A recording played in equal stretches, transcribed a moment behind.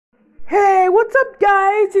Hey, what's up,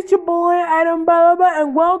 guys? It's your boy Adam Balaba,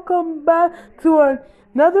 and welcome back to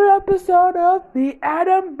another episode of the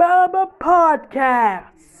Adam Balaba podcast.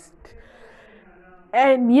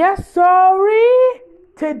 And yes, sorry,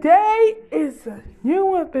 today is a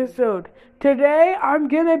new episode. Today I'm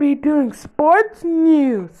gonna be doing sports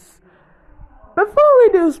news. Before we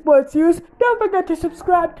do sports news, don't forget to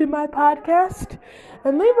subscribe to my podcast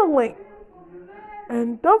and leave a link.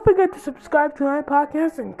 And don't forget to subscribe to my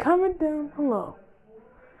podcast and comment down below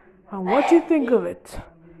on what you think of it.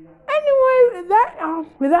 Anyway,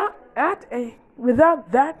 without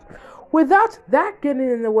that getting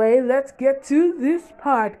in the way, let's get to this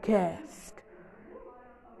podcast.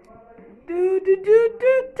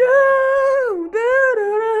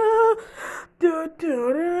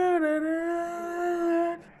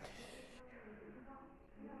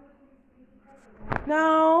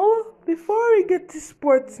 Now, before we get to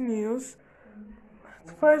sports news,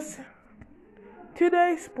 first,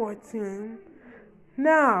 today's sports news.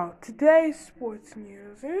 Now, today's sports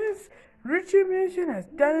news is Retribution has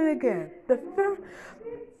done it again.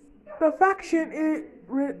 The faction is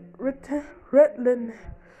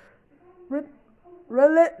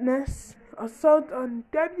relentless assault on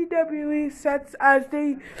WWE sets as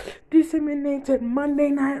they disseminated Monday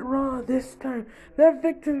Night Raw this time. Their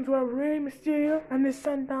victims were Rey Mysterio and his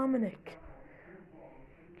son Dominic.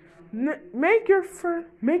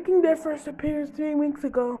 Making their first appearance 3 weeks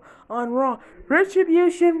ago on Raw,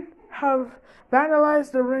 Retribution have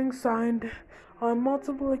vandalized the ringside on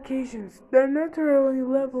multiple occasions. Their notoriety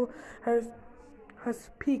level has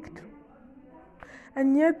peaked,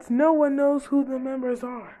 and yet no one knows who the members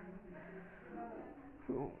are.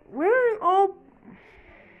 Wearing all,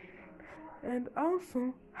 and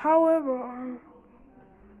also, however,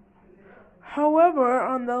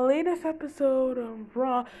 on the latest episode of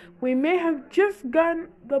Raw, we may have just gotten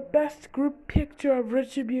the best group picture of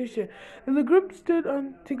Retribution. The group stood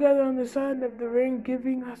together on the side of the ring,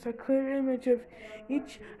 giving us a clear image of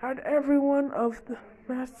each and every one of the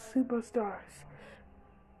masked superstars.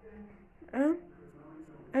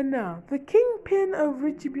 And now, the kingpin of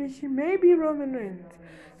Retribution may be Roman Reigns.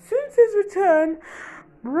 Since his return,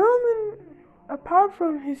 apart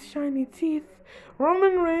from his shiny teeth,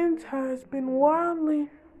 Roman Reigns has been widely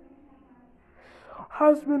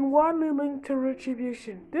linked to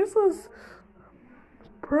Retribution. This was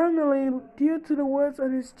primarily due to the words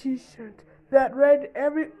on his t-shirt that read,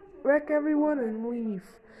 "Wreck everyone and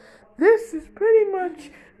leave." This is pretty much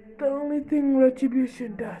the only thing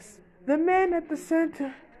Retribution does. The man at the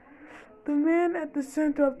center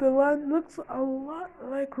of the line looks a lot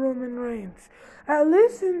like Roman Reigns, at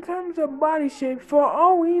least in terms of body shape. For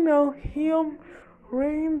all we know,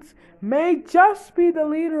 Reigns may just be the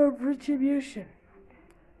leader of Retribution.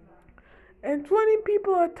 And 20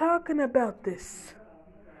 people are talking about this.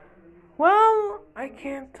 Well, I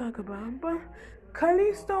can't talk about it, but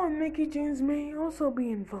Kalisto and Mickie James may also be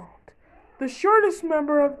involved. The shortest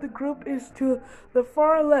member of the group is to the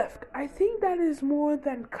far left. I think that is more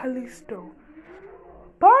than Kalisto.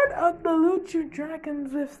 Part of the Lucha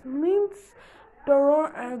Dragons with Lince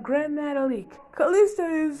Dorado and Grand Metalik. Kalisto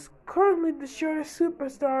is currently the shortest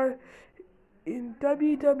superstar in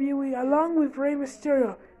WWE, along with Rey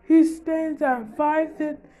Mysterio. He stands at 5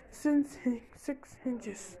 feet 6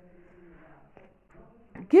 inches.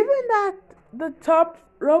 Given that the top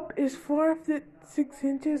rope is 4 feet 6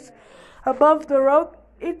 inches above the rope,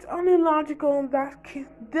 it's only logical that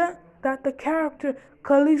the character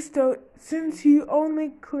Kalisto, since he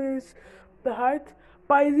only clears the height.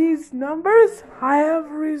 By these numbers, I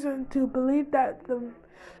have reason to believe that the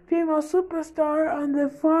female superstar on the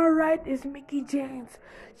far right is Mickie James.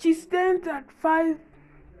 She stands at 5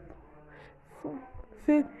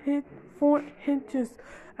 feet 4 inches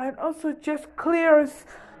and also just clears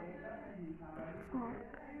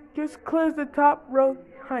the top rope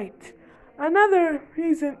height. Another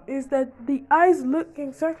reason is that the eyes look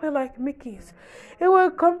exactly like Mickey's. It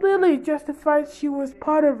would completely justify she was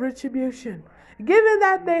part of Retribution. Given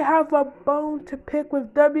that they have a bone to pick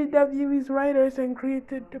with WWE's writers and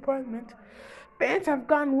creative department, fans have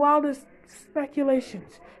gone wildest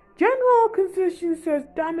speculations. General consensus says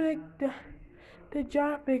Dominic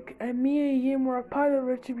Dijakovic and Mia Yim were a part of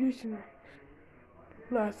Retribution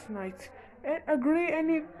last night. And agree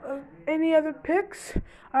any other picks?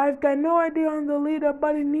 I've got no idea on the leader,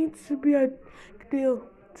 but it needs to be a deal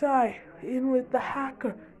tie in with the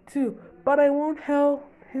hacker too. But I won't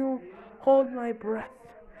hold my breath.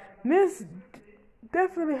 Miz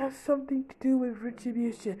definitely has something to do with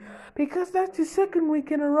Retribution, because that's the second week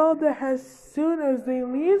in a row that as soon as they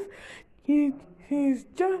leave, he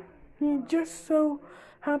just so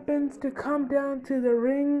happens to come down to the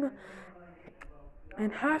ring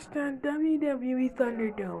and hashtag WWE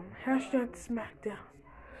Thunderdome, hashtag SmackDown.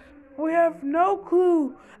 We have no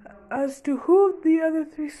clue as to who the other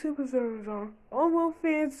three superstars are, although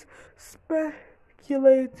fans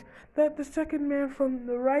speculate that the second man from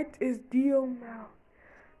the right is Dio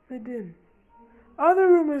Maladin. Other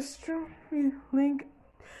rumors strongly link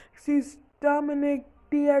to Dominic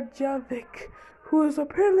Dijakovic, who is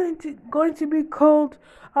apparently going to be called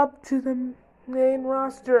up to the main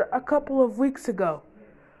roster a couple of weeks ago.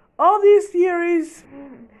 All these theories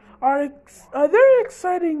are very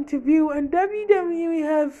exciting to view, and WWE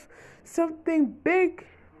have something big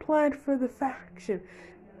planned for the faction.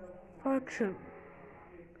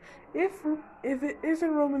 If it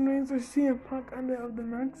isn't Roman Reigns or CM Punk under of the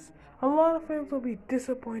match, a lot of fans will be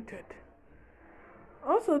disappointed.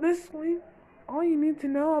 Also, this week, all you need to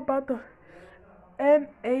know about the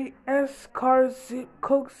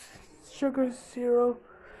Coke Sugar Zero,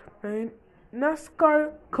 and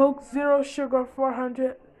NASCAR Coke Zero Sugar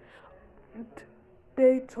 400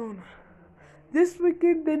 Daytona. This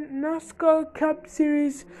weekend, the NASCAR Cup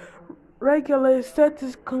Series regular is set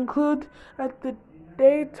to conclude at the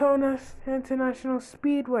Daytona International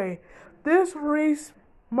Speedway. This race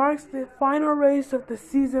marks the final race of the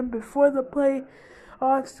season before the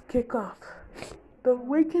playoffs kick off. The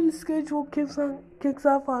weekend schedule kicks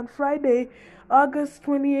off on Friday, August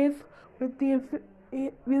 28th, with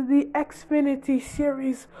the Xfinity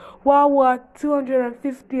Series Wawa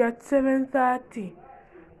 250 at 7:30.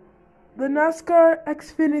 The NASCAR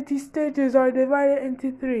Xfinity stages are divided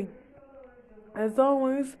into three. As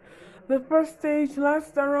always, the first stage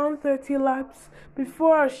lasts around 30 laps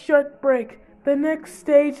before a short break. The next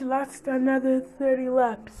stage lasts another 30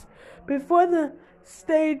 laps before the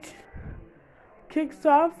stage kicks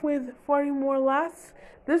off with 40 more laps.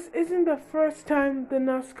 This isn't the first time the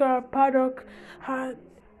NASCAR paddock had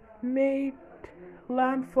made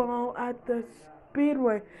landfall at the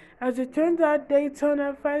Speedway. As it turns out,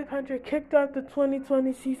 Daytona 500 kicked off the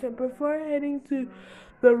 2020 season before heading to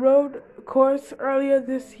the road course earlier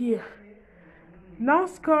this year.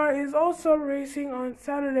 NASCAR is also racing on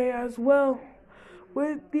Saturday as well,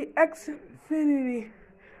 with the Xfinity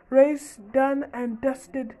race done and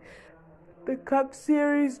dusted. The Cup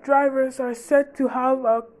Series drivers are set to have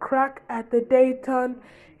a crack at the Daytona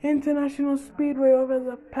International Speedway over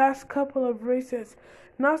the past couple of races.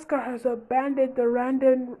 NASCAR has abandoned the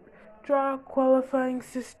random draw qualifying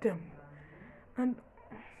system. And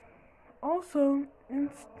also,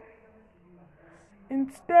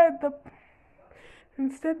 instead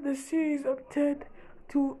the series opted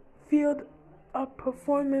to field a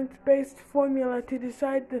performance-based formula to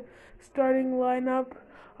decide the starting lineup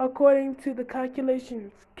according to the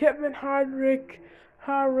calculations. Kevin Harvick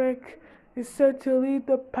is set to lead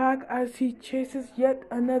the pack as he chases yet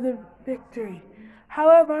another victory.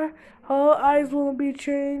 However, all eyes will be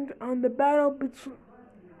trained on the battle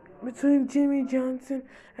between Jimmy Johnson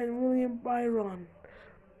and William Byron.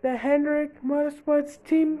 The Hendrick Motorsports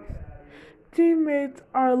teammates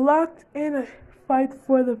are locked in a fight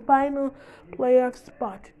for the final playoff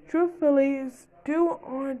spot. Truthfully, it's do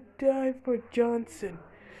or die for Johnson.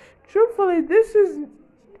 Truthfully, this is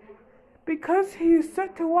because he is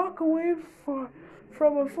set to walk away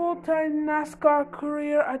from a full-time NASCAR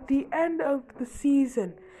career at the end of the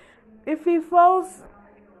season. If he fails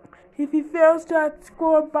to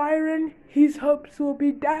outscore Byron, his hopes will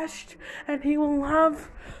be dashed, and he will have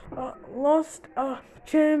lost a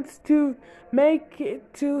chance to make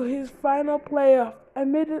it to his final playoff.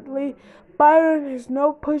 Admittedly, Byron is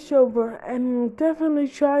no pushover and will definitely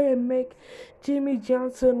try and make Jimmy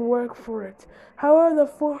Johnson work for it. However, the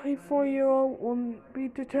 44-year-old will be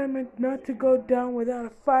determined not to go down without a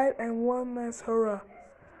fight and one last hurrah.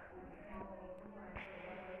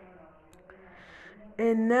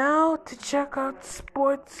 And now to check out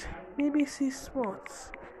sports, BBC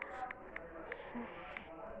Sports.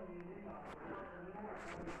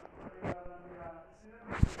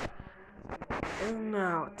 And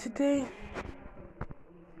now, today,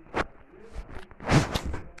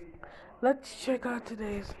 let's check out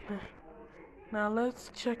today.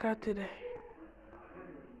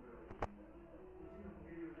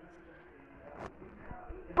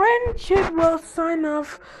 Brendan Chidwell signed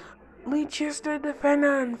off Leicester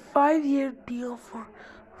defender on a 5-year deal for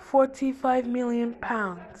 £45 million.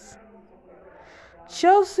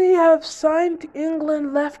 Chelsea have signed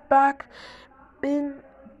England left-back Ben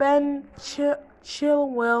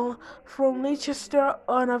Chilwell from Leicester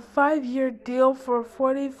on a 5-year deal for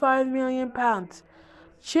 £45 million.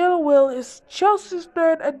 Chilwell is Chelsea's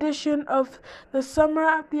third addition of the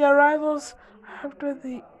summer. The arrivals after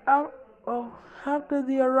the out of after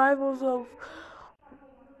the arrivals of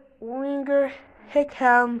winger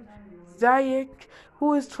Hickam Ziyech,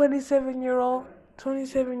 who is 27 years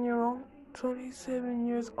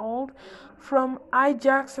old, from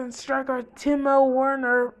Ajax, and striker Timo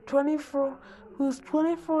Werner, 24, who's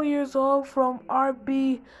 24 years old, from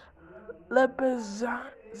RB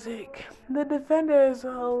Leipzig. The defender is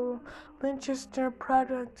a Leicester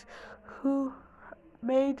product who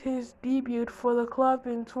made his debut for the club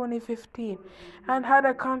in 2015 and had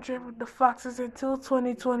a contract with the Foxes until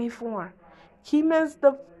 2024. He missed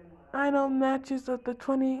the final matches of the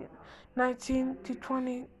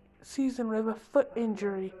 2019-20 season with a foot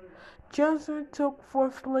injury. Johnson took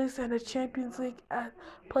fourth place in the Champions League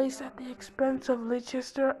place at the expense of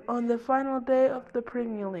Leicester on the final day of the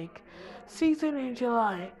Premier League season in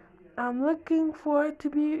July. I'm looking forward to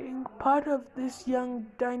being part of this young,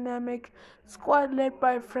 dynamic squad led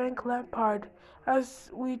by Frank Lampard as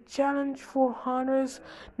we challenge for honours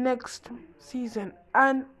next season.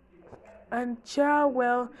 And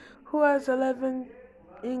Chilwell, who has 11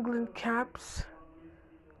 England caps,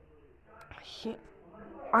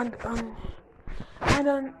 and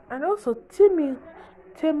also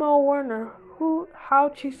Timo Werner, who how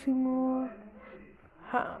Chelsea move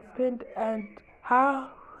happened and how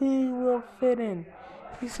he will fit in.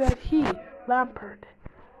 He said Lampard,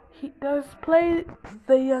 he does play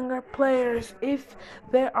the younger players if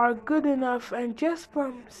they are good enough, and just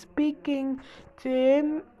from speaking to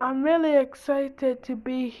him, I'm really excited to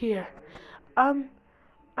be here.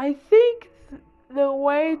 I think the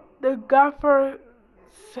way the gaffer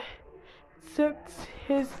sets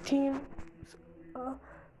his team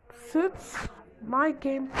suits my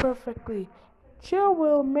game perfectly.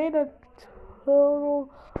 Chilwell made a total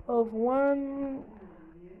of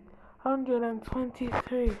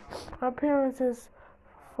 123 appearances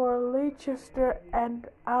for Leicester and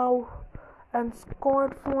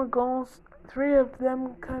scored 4 goals, 3 of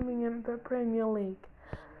them coming in the Premier League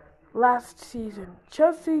last season.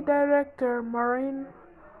 Chelsea director Marina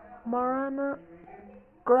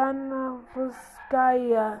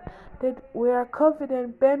Granovskaya that we are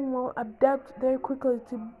confident Ben will adapt very quickly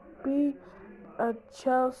to be a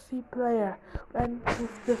Chelsea player, and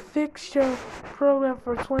with the fixture program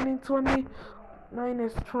for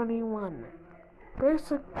 2020-21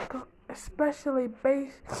 especially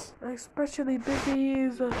busy, he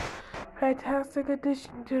is a fantastic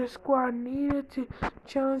addition to the squad needed to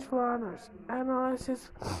challenge for honors. Analysis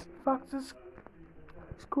Fox's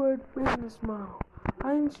squad business model.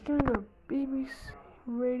 I'm Stringer, BBC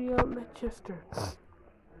Radio Leicester.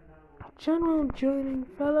 General joining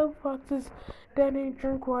fellow Foxes Danny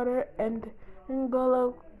Drinkwater and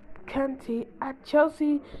N'Golo Kante at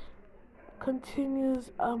Chelsea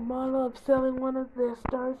continues a model of selling one of their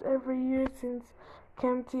stars every year since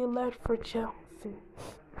Kante left for Chelsea.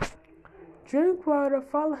 Drinkwater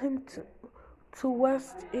followed him to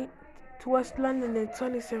West London in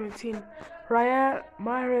 2017. Riyad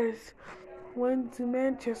Mahrez went to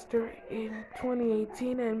Manchester in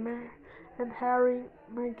 2018, and Harry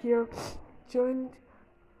Maguire joined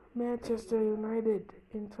Manchester United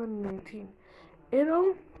in 2019. It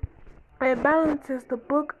balances the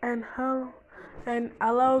book and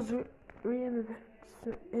allows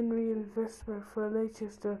reinvestment for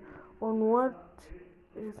Leicester on what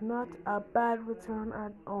is not a bad return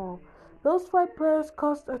at all. Those 5 players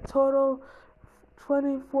cost a total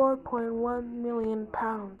 £24.1 million.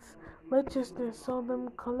 Leicester sold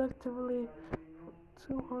them collectively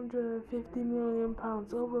 £250 million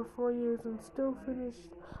over 4 years and still finished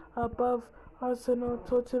above Arsenal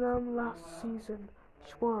Tottenham last season.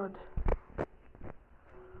 Squad.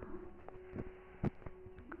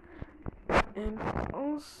 And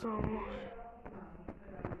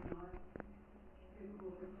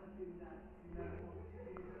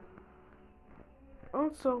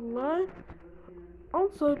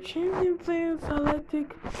also Champions League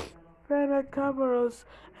selected Fernando Cabarros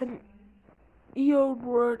and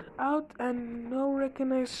Eoward out and no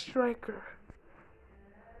recognized striker.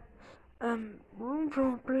 And room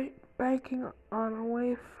for banking on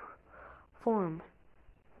away form.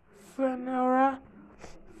 Fernando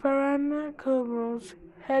Cabarros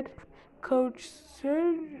head coach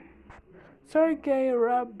Sergei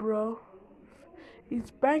Lavrov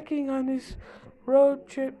is banking on his road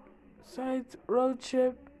trip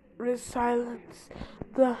resilience.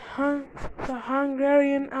 The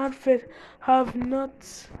Hungarian outfit having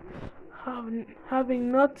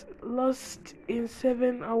not lost in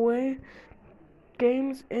 7 away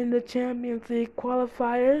games in the Champions League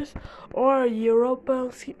qualifiers or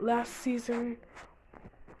Europa last season.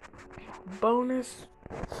 Bonus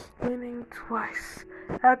winning twice.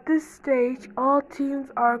 At this stage, all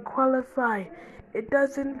teams are qualified. It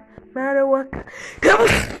doesn't matter what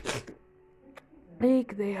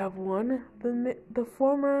league they have won. The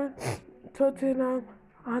former Tottenham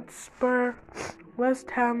Hotspur,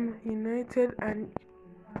 West Ham United, and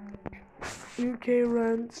UK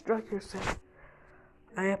run strikers.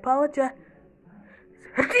 I apologize.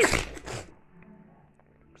 Excuse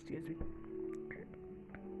me.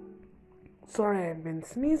 Sorry, I've been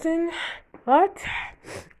sneezing. But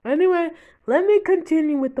anyway, let me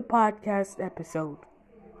continue with the podcast episode.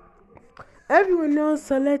 Everyone knows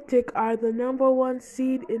Celtic are the number 1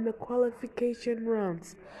 seed in the qualification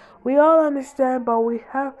rounds. We all understand, but we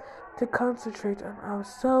have to concentrate on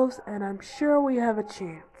ourselves, and I'm sure we have a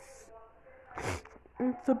chance.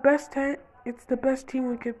 It's the best team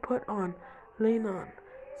we could put on. Lean on.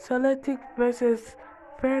 Celtic versus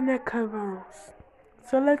Ferencváros.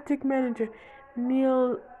 Celtic manager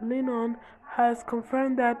Neil Lennon has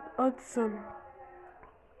confirmed that Hudson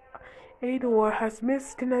Odoi has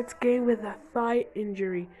missed tonight's game with a thigh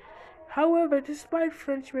injury. However, despite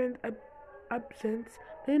Frenchman's absence,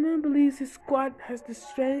 Lennon believes his squad has the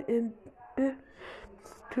strength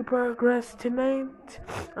to progress tonight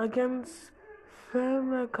against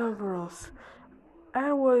Ferencváros.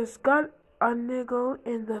 Edwards got a niggle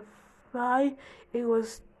in the thigh. It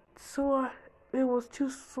was too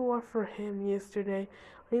sore for him yesterday,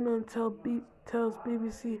 Lennon tells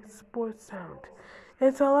BBC Sports Sound.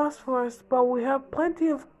 It's a loss for us, but we have plenty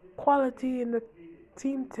of quality in the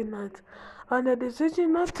team tonight. On the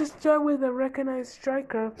decision not to start with a recognized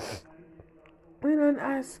striker, Lennon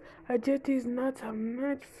as Ajeti is not a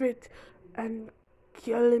match fit and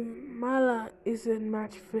Kielimala isn't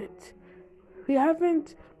match fit. We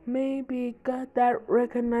haven't maybe got that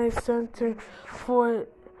recognized center for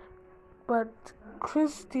it, but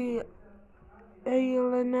Christy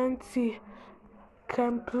Ayelanansi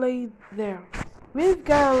can play there. We've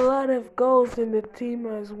got a lot of goals in the team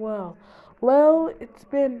as well. Well, it's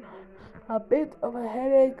been a bit of a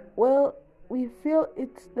headache. Well, we feel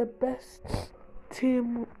it's the best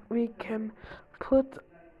team we can put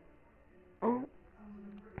on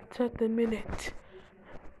at the minute.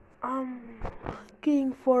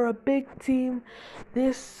 Looking for a big team.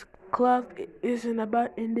 This club isn't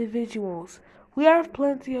about individuals. We have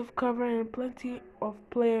plenty of cover and plenty of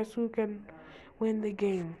players who can win the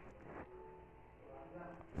game.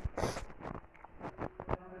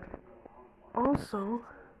 Also,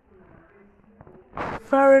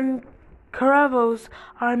 Ferencváros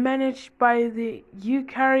are managed by the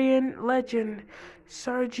Ukrainian legend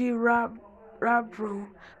Sergei Rabru,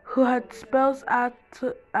 who had spells at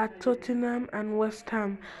Tottenham and West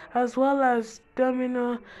Ham, as well as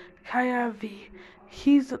Domino Kayavi.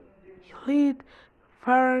 He's lead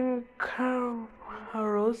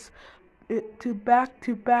Ferencváros to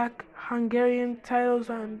back-to-back Hungarian titles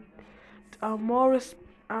and a more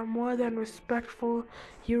than respectful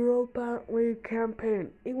Europa League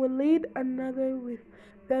campaign. It would lead another with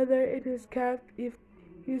feather in his cap if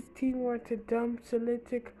his team were to dump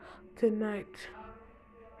Celtic tonight.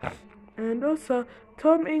 And also,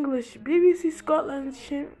 Tom English, BBC Scotland's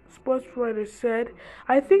sports writer, said,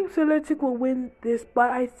 "I think Celtic will win this,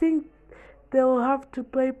 but I think they'll have to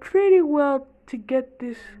play pretty well to get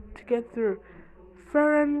through.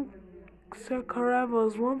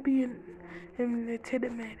 Ferencváros won't be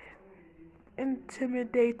intimidated,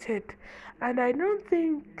 and I don't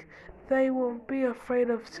think they will be afraid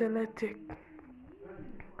of Celtic.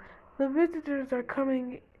 The visitors are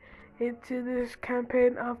coming into this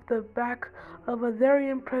campaign off the back of a very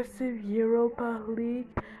impressive Europa League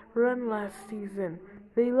run last season.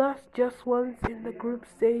 They lost just once in the group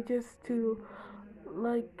stages to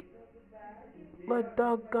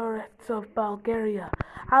Ludogorets of Bulgaria.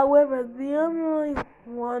 However, the only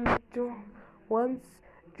one once,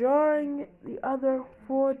 drawing the other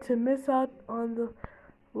 4 to miss out on the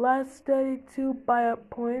last 32 by a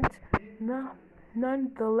point.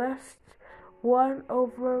 Nonetheless, won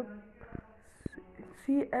over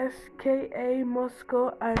CSKA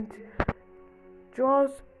Moscow and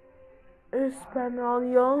draws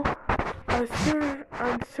Espanyol are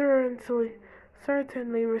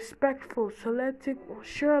certainly respectful. Celtic will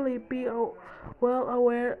surely be well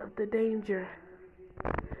aware of the danger.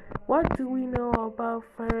 What do we know about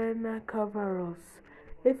Ferencváros?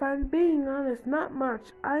 If I'm being honest, not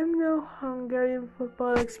much. I'm no Hungarian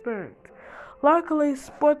football expert. Luckily,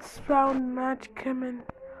 Sports-Sound match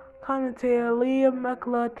commentator Liam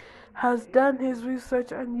McLeod has done his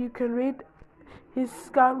research, and you can read his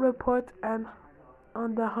scout report and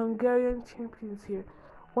on the Hungarian champions here.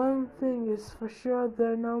 One thing is for sure,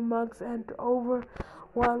 there are no mugs, and over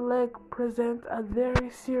one leg presents a very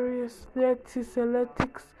serious threat to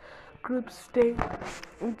Celtics group stage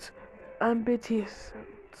ambitions.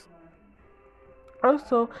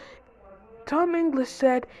 Also, Tom English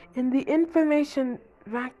said, "In the information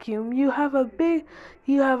vacuum, you have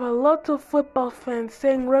a lot of football fans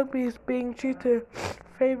saying rugby is being treated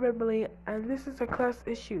favorably, and this is a class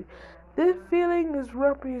issue. This feeling is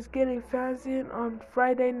rugby is getting fans in on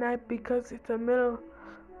Friday night because it's a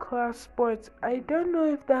middle-class sport. I don't know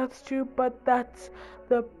if that's true, but that's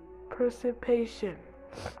the perception."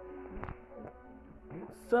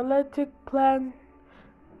 Celtics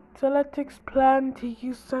plan to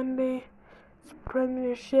use Sunday's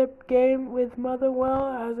Premiership game with Motherwell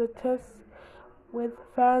as a test with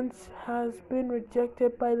fans has been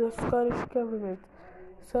rejected by the Scottish Government.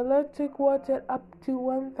 Celtic wanted up to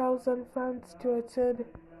 1,000 fans to attend,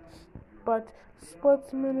 but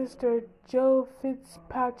Sports Minister Joe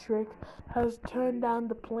Fitzpatrick has turned down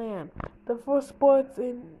the plan. The first sports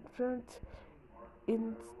event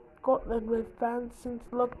in Scotland with fans since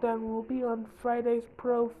lockdown will be on Friday's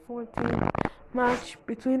Pro 14 match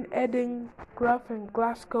between Edinburgh and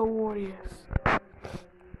Glasgow Warriors.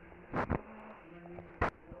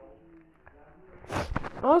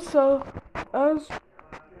 Also, as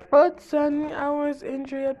Hudson Hour's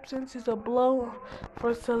injury absence is a blow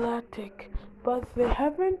for Celtic, but they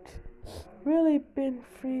haven't really been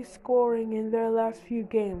free scoring in their last few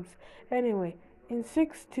games. Anyway, in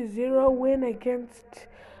 6-0 win against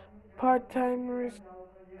part-timers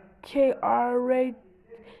Reykjavik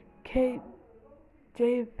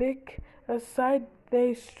aside,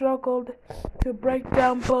 they struggled to break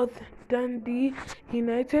down both Dundee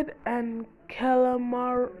United and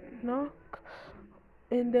Kilmarnock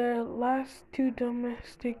in their last two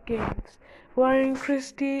domestic games. Ryan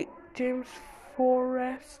Christie, James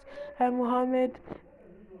Forrest, and Mohamed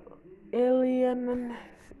Elyonensi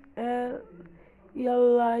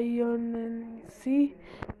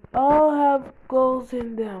all have goals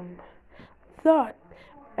in them.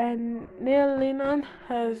 And Neil Lennon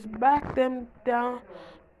has backed them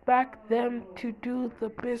to do the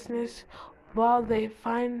business while they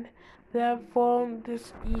find their form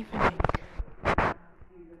this evening.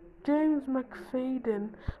 James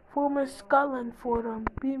McFadden, former Scotland forward on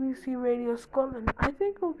BBC Radio Scotland. "I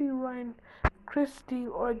think it'll be Ryan Christie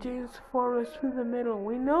or James Forrest through the middle.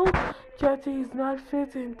 We know Jetty is not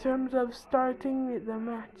fit in terms of starting the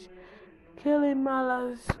match.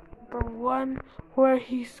 Killimal's one where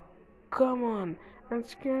he's come on and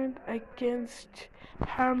scored against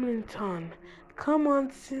Hamilton. Come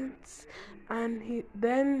on since, and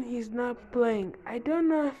he's not playing. I don't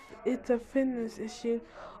know if it's a fitness issue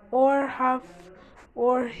or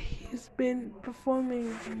he's been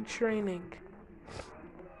performing in training."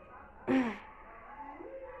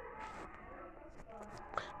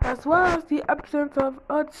 As well as the absence of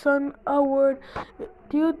Hudson Award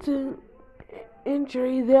due to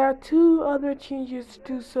injury, there are two other changes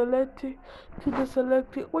to the Celtic,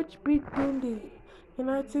 which beat Dundee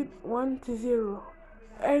United 1-0.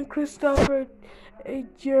 And Christopher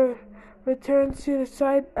Ajer returns to the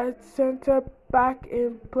side at centre back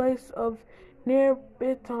in place of Near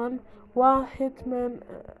Bitton, while Hitman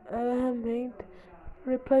Ahmed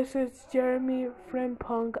replaces Jeremy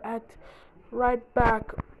Frimpong at right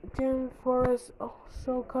back. Jim Forrest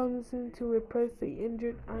also comes in to replace the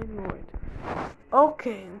injured Einward.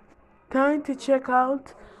 Okay, time to check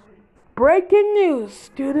out breaking news.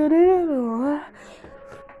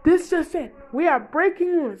 This just it. We are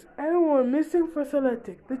breaking news. Everyone missing for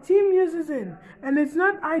Celtic. The team uses in, and it's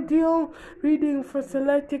not ideal reading for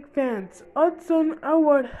Celtic fans. Hudson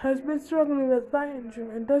Award has been struggling with thigh injury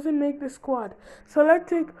and doesn't make the squad.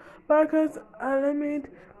 Celtic backers eliminate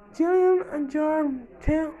Gillian and John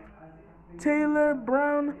Taylor,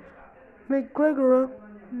 Brown, McGregor,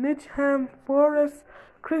 Nitcham, Forrest,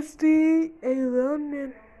 Christie,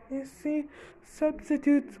 Elyonensi,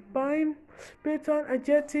 substitutes Bine, Bitton,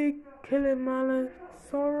 Ajeti, Killimala,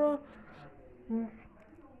 Soro,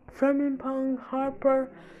 Frimpong, Harper,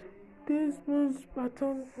 Dismus,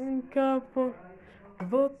 Baton, Inca,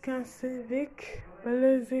 Volkan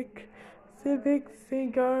Belezic, Civic,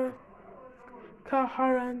 Sigar,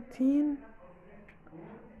 Haratin,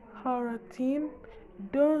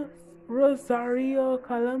 Dos Rosario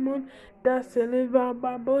Calamon, Da Silva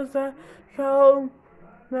Barbosa, Cal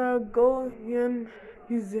Nagoyan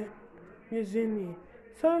Eugenie.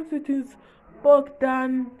 Substitutes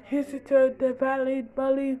Bogdan, Hisitor, Devali,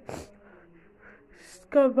 Bali,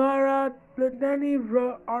 Scavara, Ladani,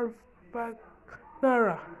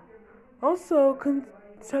 Arvagnara. Also,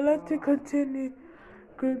 Celtic continued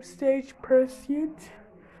group stage pursuit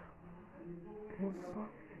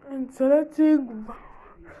and selecting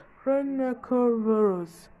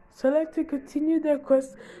coronavirus. Selected continued their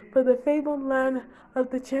quest for the fabled land of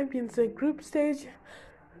the champions. The group stage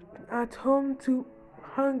at home to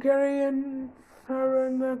Hungarian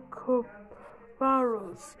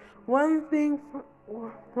coronavirus. One thing's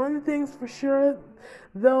for sure,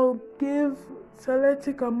 they'll give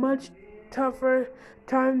Celtic a much tougher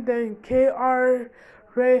time than KR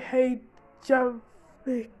Reykjavik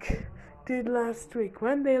did last week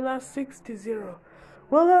when they lost 6-0.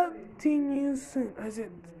 We'll have team news soon as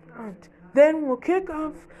it aren't. Then we'll kick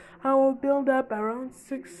off our build up around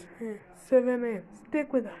 7 a.m.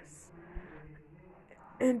 Stick with us.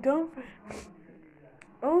 And don't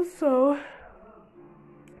also,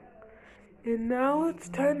 and now it's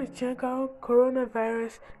time to check out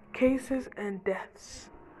coronavirus cases and deaths.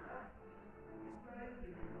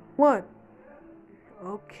 1.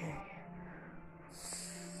 Okay.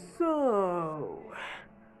 So,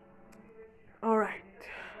 alright.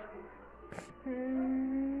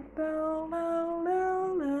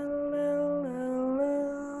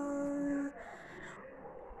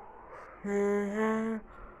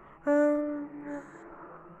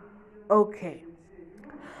 Okay.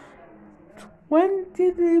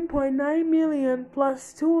 23.9 million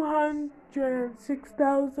plus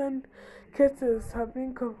 206,000 cases have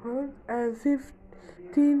been confirmed and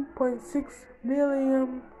 15.6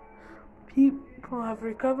 million people have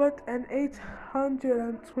recovered and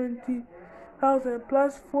 820,000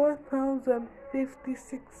 plus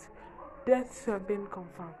 4,056 deaths have been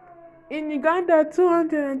confirmed. In Uganda,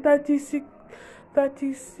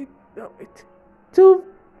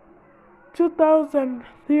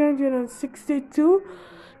 2,362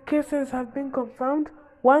 cases have been confirmed,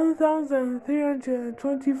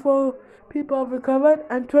 1,324 people have recovered,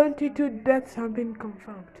 and 22 deaths have been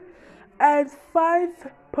confirmed. At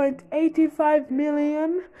 5.85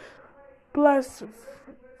 million plus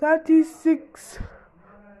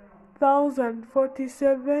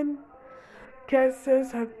 36,047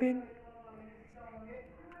 cases have been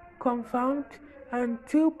confirmed, and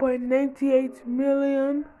 2.98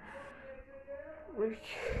 million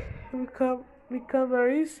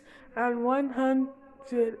recoveries, and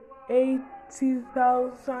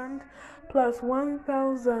 180,000 plus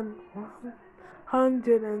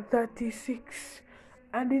 1,136.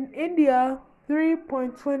 And in India,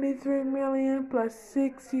 3.23 million plus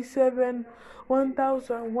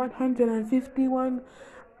 1,151,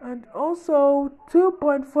 and also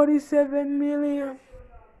 2.47 million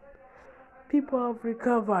people have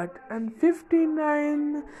recovered, and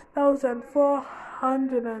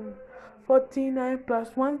 59,449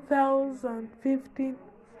 plus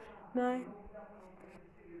 1,059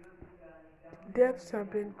 deaths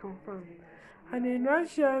have been confirmed. And in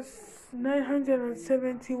Russia,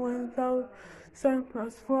 971,000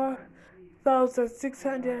 plus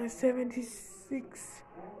 4,676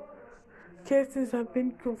 cases have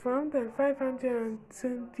been confirmed, and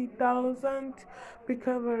 520,000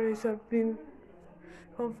 recoveries have been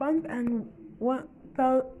confirmed, and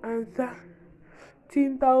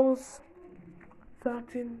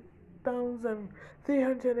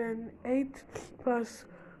 13,308 plus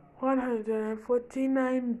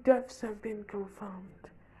 149 deaths have been confirmed.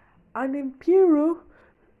 And in Peru,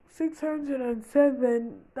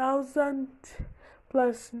 607,000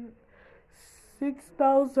 plus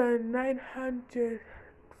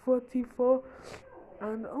 6,944,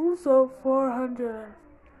 and also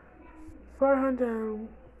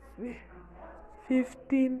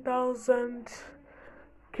 415,000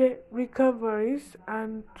 recoveries,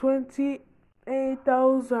 and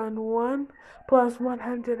 28,001 plus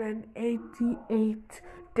 188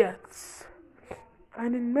 deaths.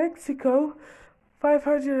 And in Mexico,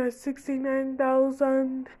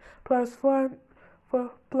 569,000 plus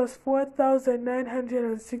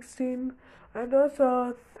 4,916, and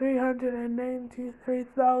also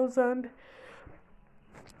 393,000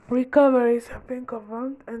 recoveries have been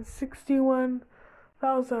confirmed, and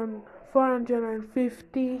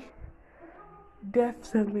 61,450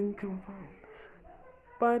 deaths have been confirmed.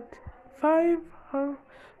 But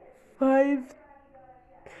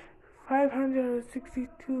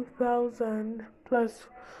 562,000 plus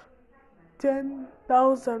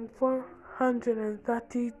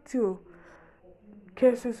 10,432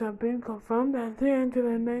 cases have been confirmed, and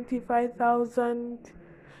 395,000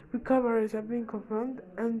 recoveries have been confirmed,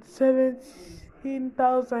 and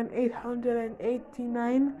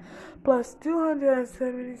 17,889 plus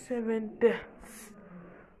 277 deaths.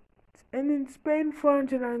 And in Spain,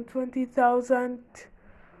 420,000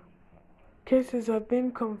 cases have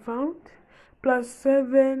been confirmed, plus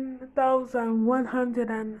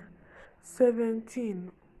 7,100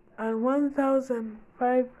 17 and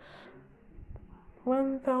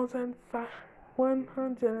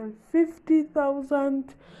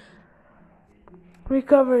 150,000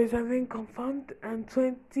 recoveries have been confirmed, and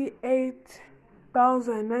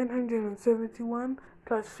 28,971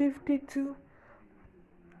 plus 52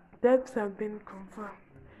 deaths have been confirmed.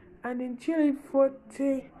 And in Chile,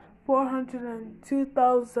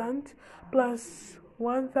 402,000 plus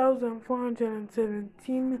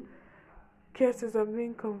 1,417 cases have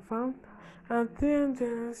been confirmed, and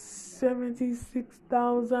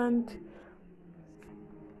 376,000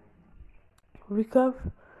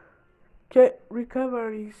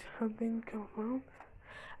 recoveries have been confirmed,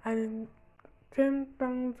 and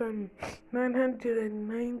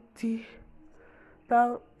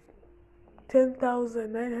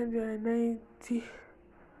 10,990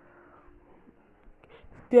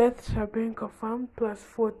 deaths have been confirmed plus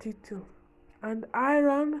 42. And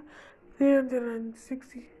Iran,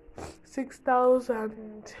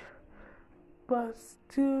 366,000 plus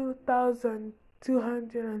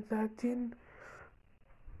 2,213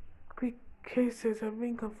 cases have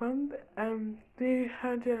been confirmed, and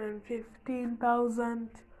 315,000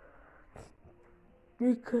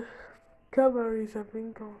 recoveries have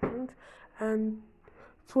been confirmed, and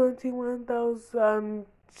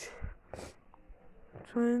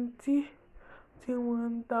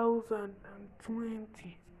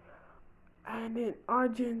 21,020. And in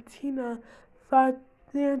Argentina,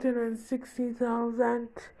 360,000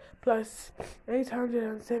 plus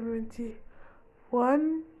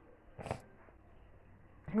 871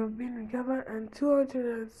 have been recovered, and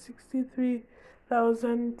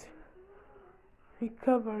 263,000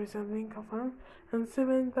 recoveries have been confirmed, and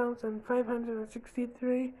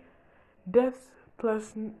 7,563 deaths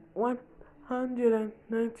plus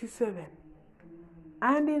 197.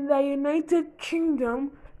 And in the United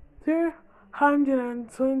Kingdom,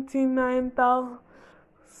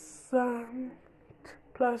 329,000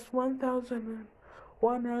 plus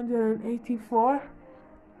 1,184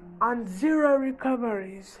 and 0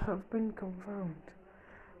 recoveries have been confirmed,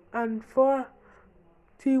 and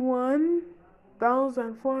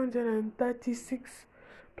 41,436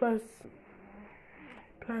 plus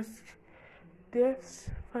deaths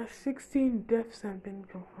plus 16 deaths have been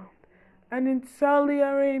confirmed. And in Saudi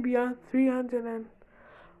Arabia,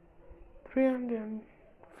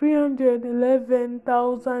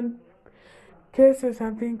 311,000 cases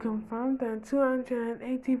have been confirmed, and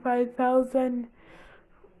 285,000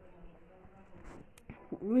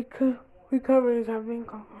 recoveries have been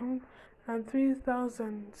confirmed, and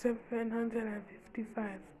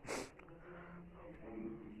 3,755.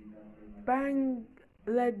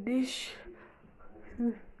 Bangladesh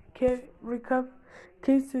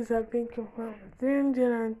cases have been confirmed.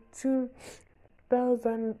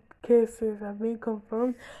 302,000 cases have been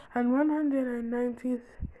confirmed, and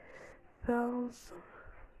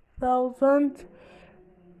 190,000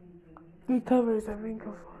 recoveries have been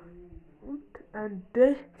confirmed, and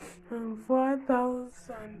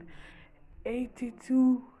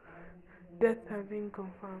 4,082 deaths have been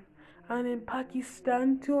confirmed. And in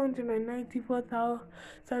Pakistan,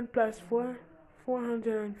 294,000 plus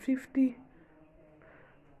 450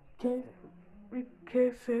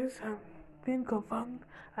 cases have been confirmed,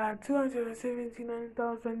 and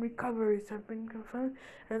 279,000 recoveries have been confirmed,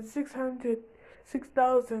 and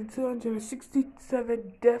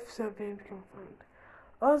 6,267 deaths have been confirmed.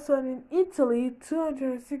 Also in Italy,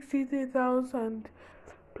 263,000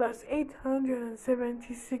 plus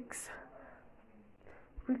 876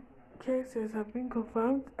 cases have been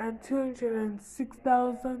confirmed, and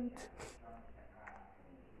 206,000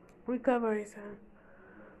 recoveries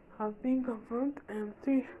have been confirmed, and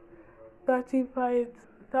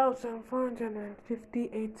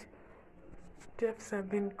 35,458 deaths have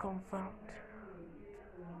been confirmed.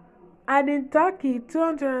 And in Turkey,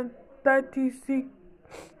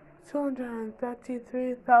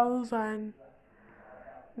 233,000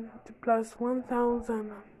 plus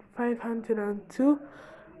 1,502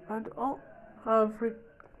 and all of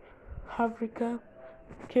Africa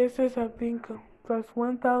cases have been plus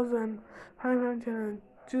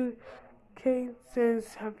 1,502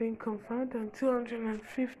 cases have been confirmed, and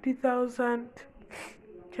 250,000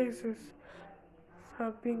 cases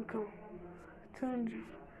have been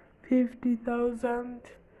 250,000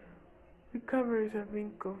 recoveries have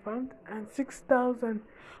been confirmed, and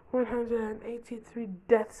 6,183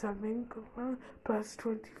 deaths have been confirmed, plus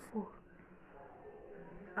 24.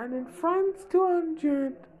 And in France,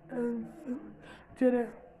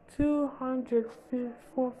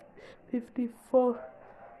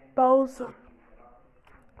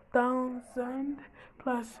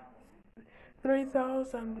 plus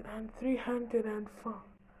 3,304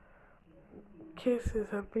 cases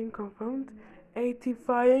have been confirmed.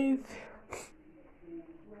 85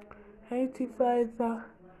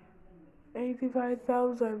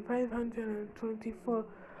 85,524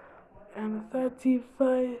 and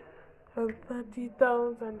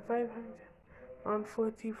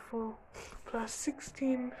 30,544 plus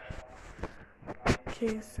 16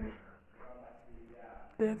 cases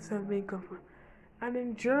deaths have been confirmed. And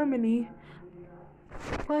in Germany,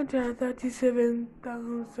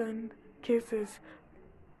 137,000 cases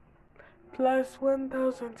plus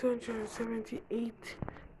 1,278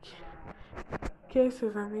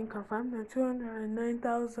 cases have been confirmed, and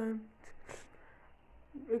 209,000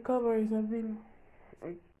 recoveries have been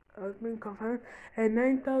confirmed, and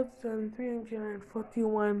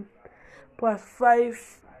 9,341 plus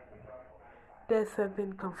 5 deaths have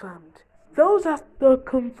been confirmed. Those are the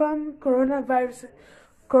confirmed coronavirus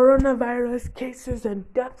cases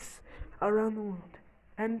and deaths around the world.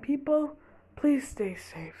 And people, please stay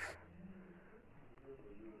safe.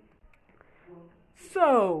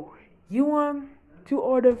 So, you want to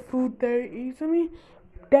order food very easily?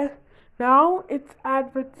 Now it's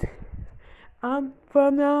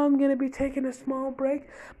from now I'm gonna be taking a small break,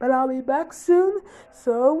 but I'll be back soon.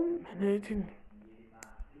 So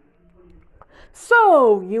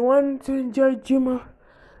you want to enjoy Juma?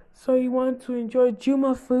 So you want to enjoy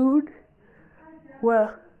Juma food?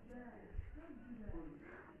 Well,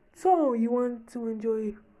 so you want to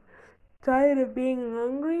enjoy? Tired of being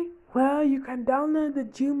hungry? Well, you can download the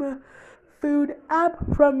Juma food app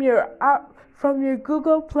from your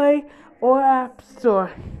Google Play or App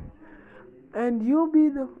Store, and you'll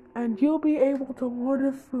be able to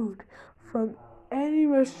order food from any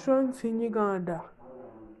restaurants in Uganda.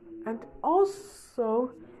 And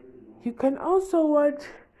also, you can also watch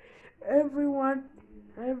every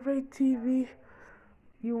TV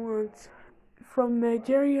you want, from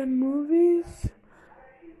Nigerian movies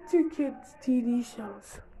to kids' TV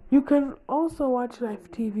shows. You can also watch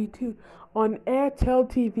live TV too on Airtel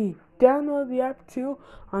TV. Download the app too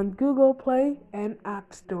on Google Play and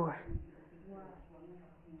App Store.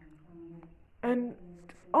 And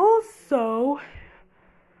also,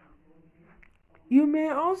 you may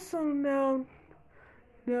also now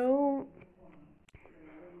know.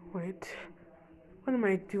 Wait, what am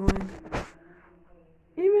I doing?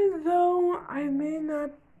 Even though I may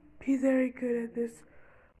not be very good at this,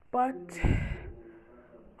 but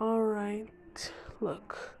alright,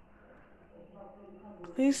 look.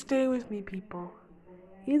 Please stay with me, people.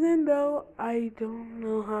 Even though I don't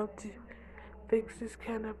know how to fix this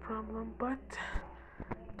kind of problem, but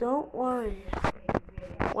don't worry.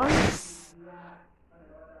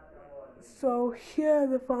 So here are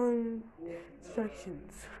the following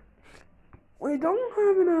instructions. We don't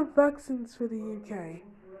have enough vaccines for the UK.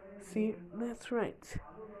 See, that's right.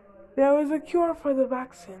 There was a cure for the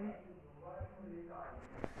vaccine.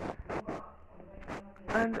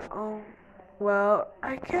 And well,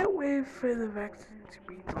 I can't wait for the vaccine to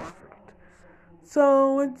be delivered.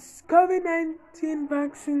 So once COVID-19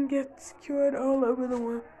 vaccine gets cured all over the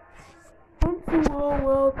world, once the whole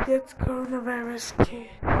world gets coronavirus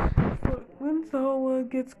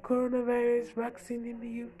vaccine in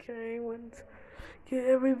the UK, once get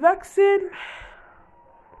every vaccine,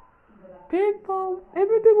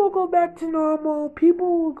 everything will go back to normal.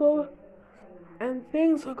 People will go, and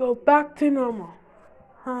things will go back to normal,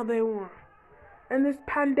 how they were. And this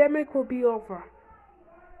pandemic will be over.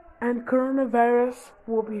 And coronavirus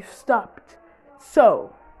will be stopped.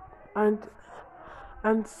 So, and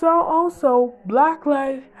so also, Black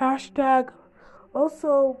Lives hashtag,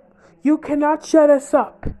 also, you cannot shut us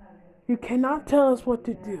up. You cannot tell us what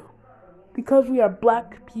to do. Because we are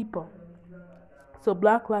black people. So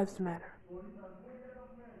Black Lives Matter.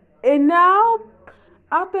 And now,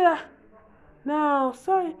 after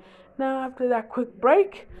that quick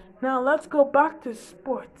break, now let's go back to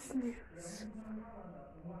sports news.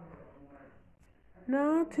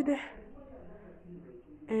 Now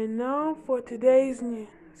for today's news.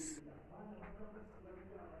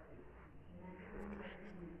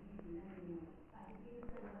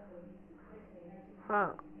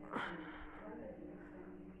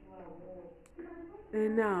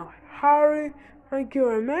 And now, Harry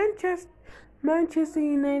Maguire, Manchester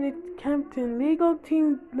United captain legal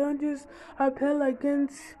team launches appeal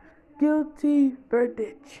against guilty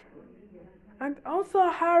verdict. And also,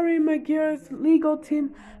 Harry Maguire's legal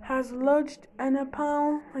team has lodged an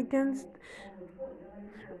appeal against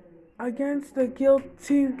the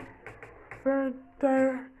guilty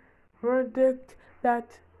verdict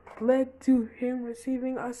that led to him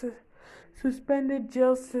receiving a suspended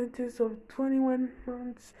jail sentence of 21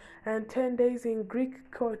 months and 10 days in Greek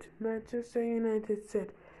court, Manchester United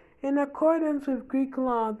said. In accordance with Greek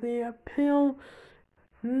law, the appeal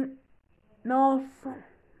nullifies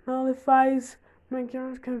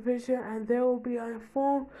Maguire's conviction and there will be a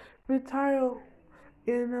full retrial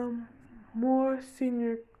in a more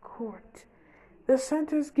senior court. The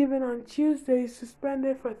sentence given on Tuesday is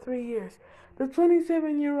suspended for 3 years. The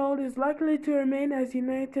 27-year-old is likely to remain as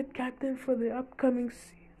United captain for the upcoming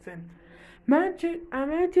season. A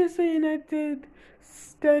Manchester United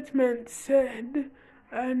statement said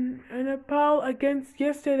an appeal against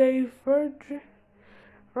yesterday's verdict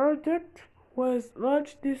was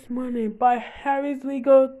lodged this morning by Harry's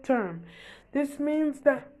legal firm. This means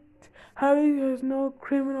that Harry has no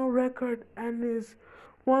criminal record and is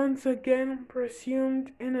once again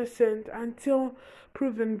presumed innocent until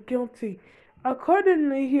proven guilty.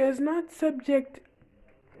 Accordingly, he is not subject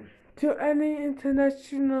to any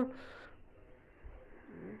international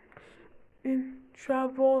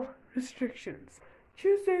travel restrictions.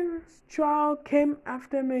 Tuesday's trial came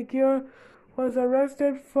after Maguire was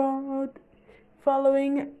arrested following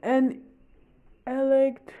an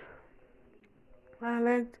alleged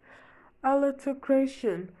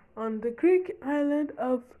altercation on the Greek island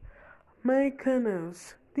of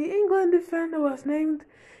Mykonos. The England defender was named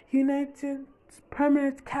United's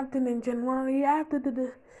permanent captain in January after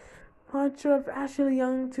the departure of Ashley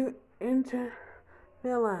Young to Inter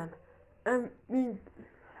Milan. And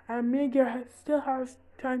Maguire still has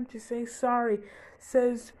time to say sorry,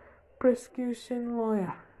 says prosecution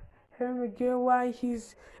lawyer Harry Maguire, why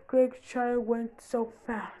his Greek trial went so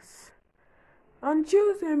fast. On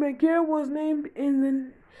Tuesday, Maguire was named in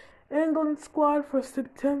the England squad for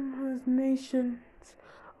September's Nations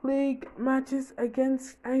League matches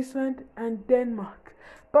against Iceland and Denmark,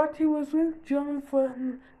 but he was withdrawn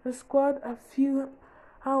from the squad a few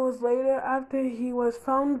hours later after he was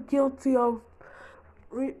found guilty of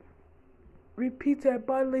repeated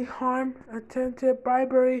bodily harm, attempted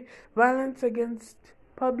bribery, violence against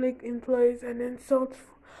public employees, and insult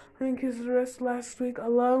following his arrest last week,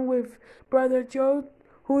 along with brother Joe,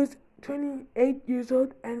 who is 28 years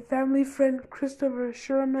old, and family friend Christopher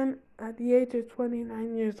Sherman at the age of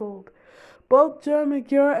 29 years old. Both Joe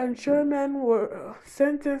Maguire and Sherman were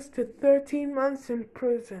sentenced to 13 months in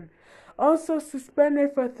prison, also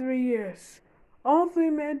suspended for 3 years. All three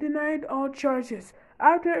men denied all charges.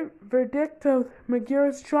 After verdict of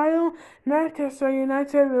Maguire's trial, Manchester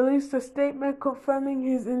United released a statement confirming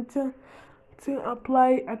his intent to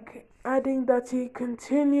apply, adding that he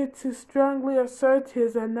continued to strongly assert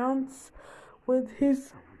his announcement, with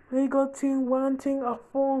his legal team wanting a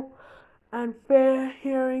full and fair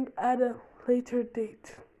hearing at a later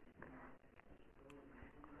date.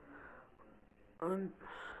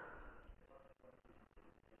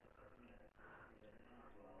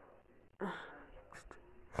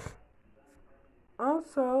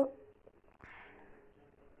 Also,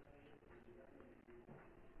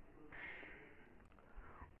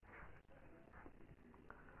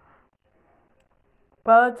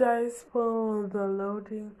 apologize for the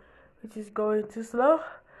loading, which is going too slow.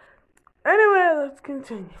 Anyway, let's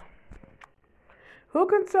continue. Who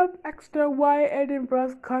can sub extra why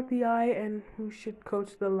Edinburgh caught the eye and who should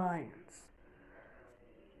coach the Lions?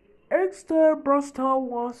 Exeter, Bristol,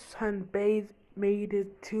 Wasps and Bath made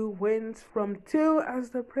it 2 wins from 2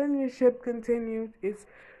 as the Premiership continued its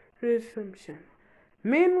resumption.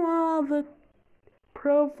 Meanwhile, the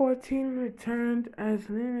Pro 14 returned as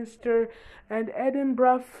Leinster and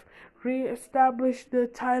Edinburgh re-established the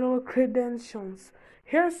title credentials.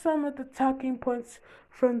 Here's some of the talking points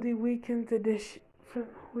from the weekend's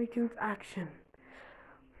action.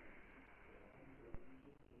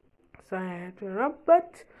 Sorry I had to interrupt,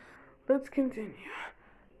 but let's continue.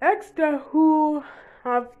 Exeter, who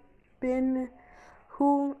have been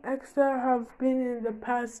in the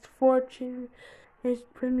past 14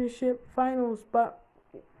 Premiership finals, but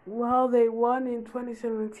while they won in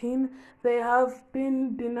 2017, they have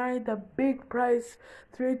been denied the big prize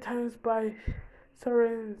 3 times by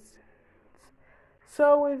Saracens.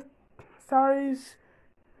 So with Saracens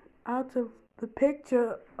out of the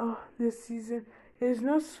picture this season, it is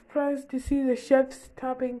no surprise to see the Chefs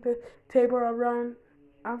topping the table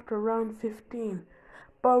after round 15.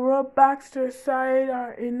 But Rob Baxter's side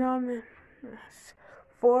are in enormous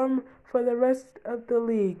form for the rest of the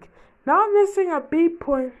league. Not missing a beat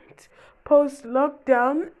point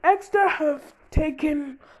post-lockdown, Exeter have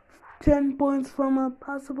taken 10 points from a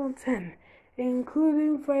possible 10,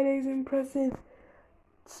 including Friday's impressive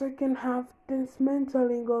second half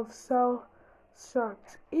dismantling of South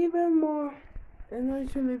Sharks. Even more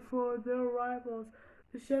Eventually, for their rivals,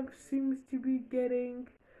 the chef seems to be getting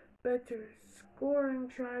better, scoring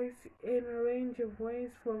tries in a range of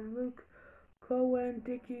ways from Luke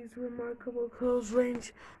Cowan-Dickey's remarkable close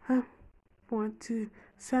range one to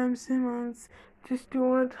Sam Simmons to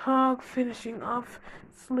Stuart Hogg finishing off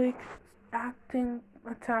slick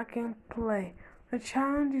attacking play. The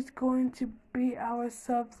challenge is going to be our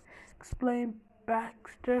subs, explained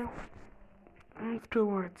Baxter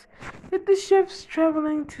afterwards. With the Chiefs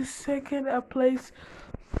traveling to second place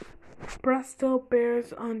Bristol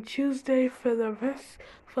Bears on Tuesday for the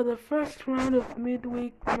first round of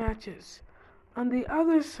midweek matches. On the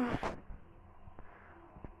other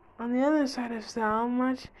side of Sound,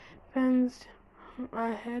 much fans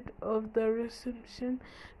ahead of the reception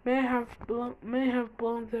may have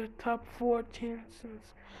blown their top 4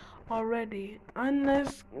 chances already.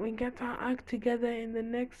 Unless we get our act together in the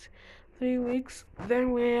next 3 weeks,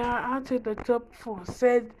 then we are out of the top 4,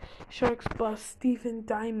 said Sharks boss Stephen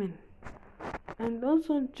Diamond. And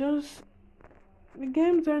also, just the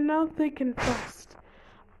games are now thick and fast,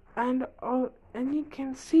 and you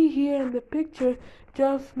can see here in the picture,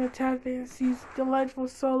 Geoff McTaggarty's delightful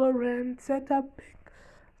solo run set up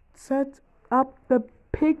the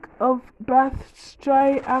pick of Bath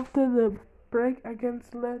stride after the break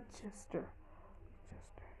against Leicester.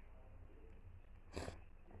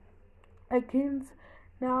 Games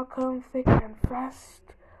now come thick and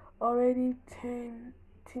fast. Already teams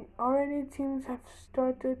have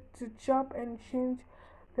started to chop and change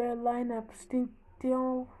their lineups to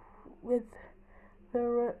deal with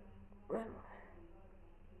the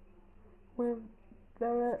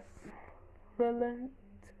relentless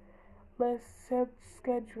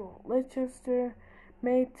schedule. Leicester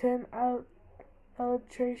made 10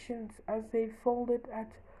 alterations as they folded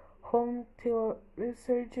at home to a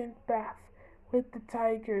resurgent Bath, with the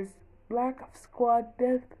Tigers' lack of squad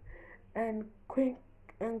depth and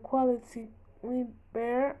quality we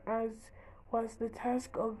bear, as was the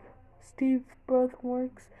task of Steve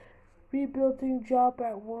Berthwork's rebuilding job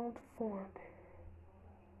at Watford.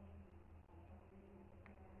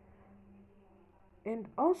 And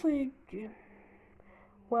also,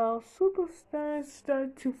 superstars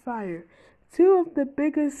start to fire. 2 of the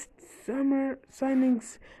biggest summer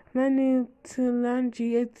signings, Manu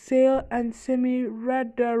Tulangi at Sale and Semi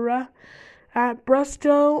Radara at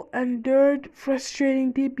Bristol, endured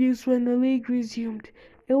frustrating debuts when the league resumed.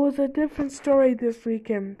 It was a different story this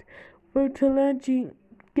weekend, with Tulangi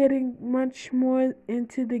getting much more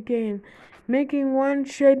into the game, making one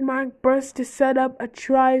trademark burst to set up a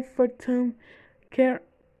try for Tom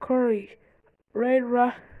Curry.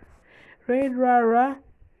 Ra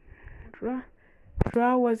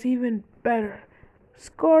was even better,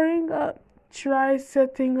 scoring a try,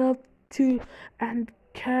 setting up 2 and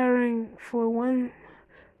carrying for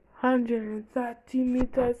 130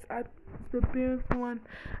 meters at the Bears one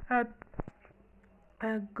at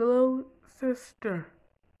Gloucester.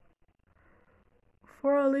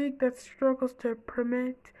 For a league that struggles to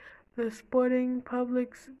permit the sporting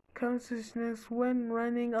public's consciousness when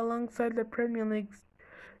running alongside the Premier League,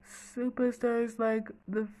 superstars like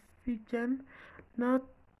the Fijian not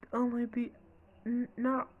only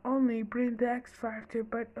bring the X factor,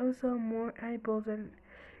 but also more eyeballs and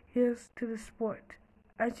ears to the sport.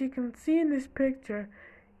 As you can see in this picture,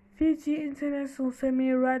 Fiji international Semi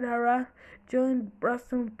Radara joined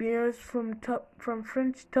Bristol Bears from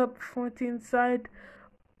French top 14 side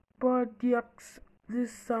Bordeaux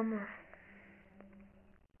this summer.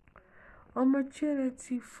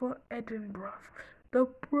 Opportunity for Edinburgh. The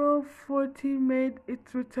Pro 14 made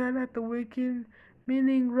its return at the weekend,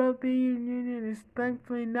 meaning rugby union is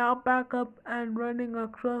thankfully now back up and running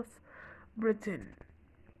across Britain.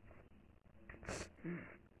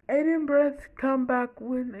 Edinburgh's comeback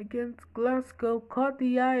win against Glasgow caught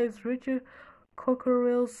the eye as Richard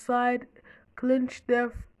Cockerill's side clinched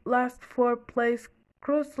their last 4th place.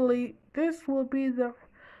 Crucially, this will be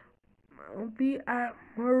at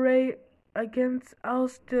Moray against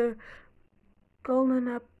Ulster, a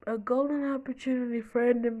golden opportunity for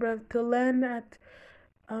Edinburgh to land at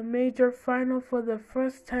a major final for the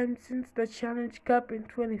first time since the Challenge Cup in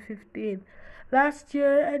 2015. Last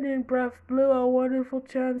year, Edinburgh blew a wonderful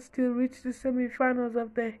chance to reach the semi-finals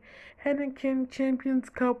of the Heineken Champions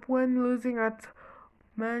Cup when losing at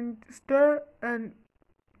Manchester, and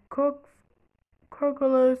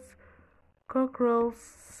Cockerill's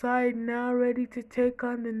side now ready to take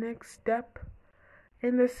on the next step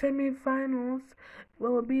in the semi-finals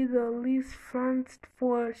will be the least fast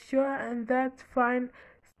for sure, and that's fine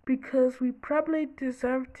because we probably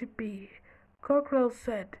deserve to be, Cockerell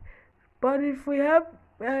said. But if we have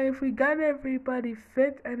if we got everybody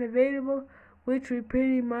fit and available, which we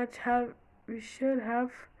pretty much have, we should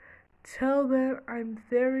have, tell them I'm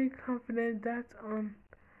very confident that on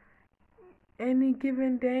any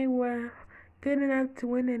given day we're good enough to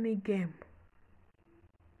win any game.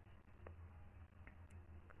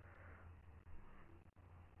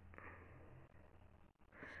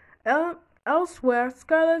 Elsewhere,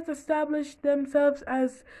 Scarlets established themselves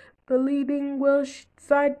as the leading Welsh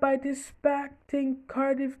side by dispatching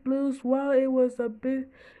Cardiff Blues, while it was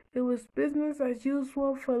business as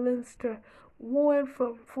usual for Leinster, who went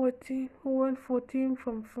 14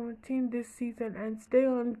 from 14 this season and stay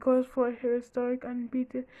on course for a historic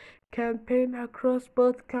unbeaten campaign across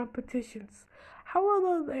both competitions.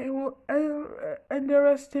 However, they will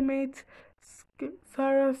underestimate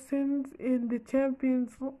Saracens in the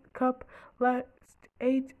Champions Cup last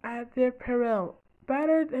 8 at their peril.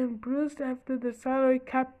 Battered and bruised after the salary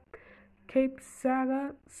cap Cape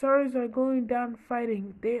saga, Surreys are going down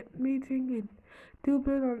fighting. Their meeting in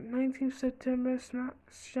Dublin on 19th September,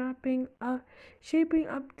 shaping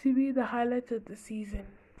up to be the highlight of the season.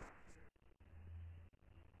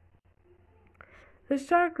 The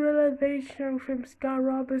stark revelation from Scott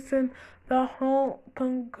Robertson, the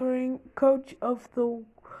all-conquering coach of the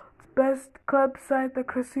best club side, the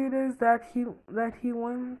Crusaders, that he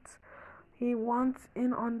wants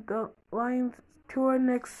in on the Lions tour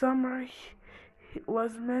next summer,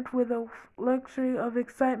 was met with a luxury of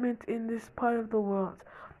excitement in this part of the world.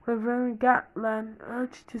 Reverend Gatland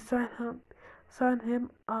urged to sign him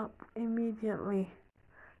up immediately.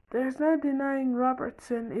 There's no denying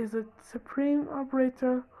Robertson is a supreme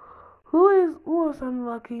operator who was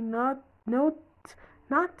unlucky not to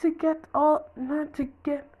get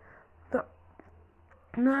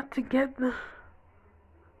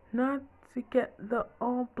the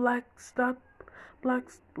all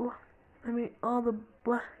the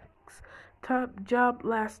blacks top job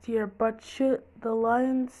last year. But should the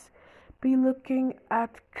Lions be looking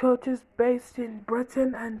at coaches based in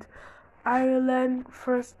Britain and Ireland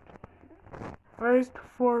first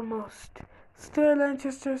foremost? Stuart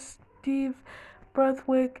Lanchester, Steve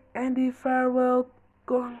Brathwaite, Andy Farwell,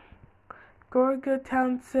 Gorga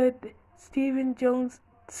Townsend, Stephen Jones,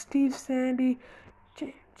 Steve Sandy,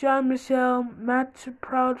 John Michel, Matt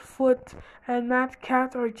Proudfoot, and Matt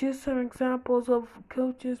Catt are just some examples of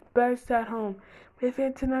coaches based at home with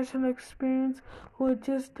international experience who would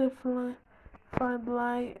justify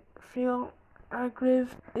feel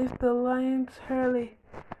aggrieved if the Lions Hurricanes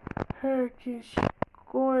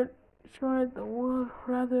scored the world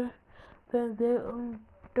rather than their own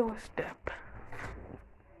doorstep.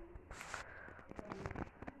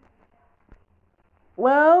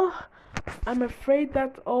 Well, I'm afraid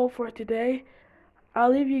that's all for today.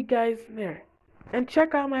 I'll leave you guys there. And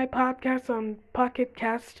check out my podcast on Pocket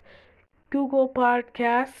Cast, Google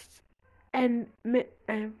Podcasts, and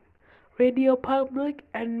Radio Public,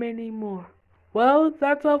 and many more. Well,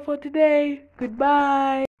 that's all for today.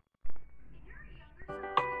 Goodbye.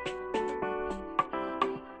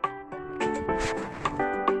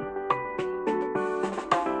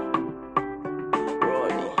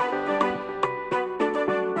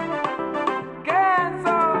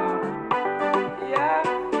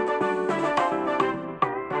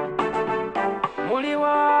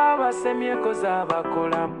 Semyeko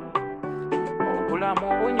z'abakolamu obulamu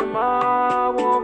obunyuma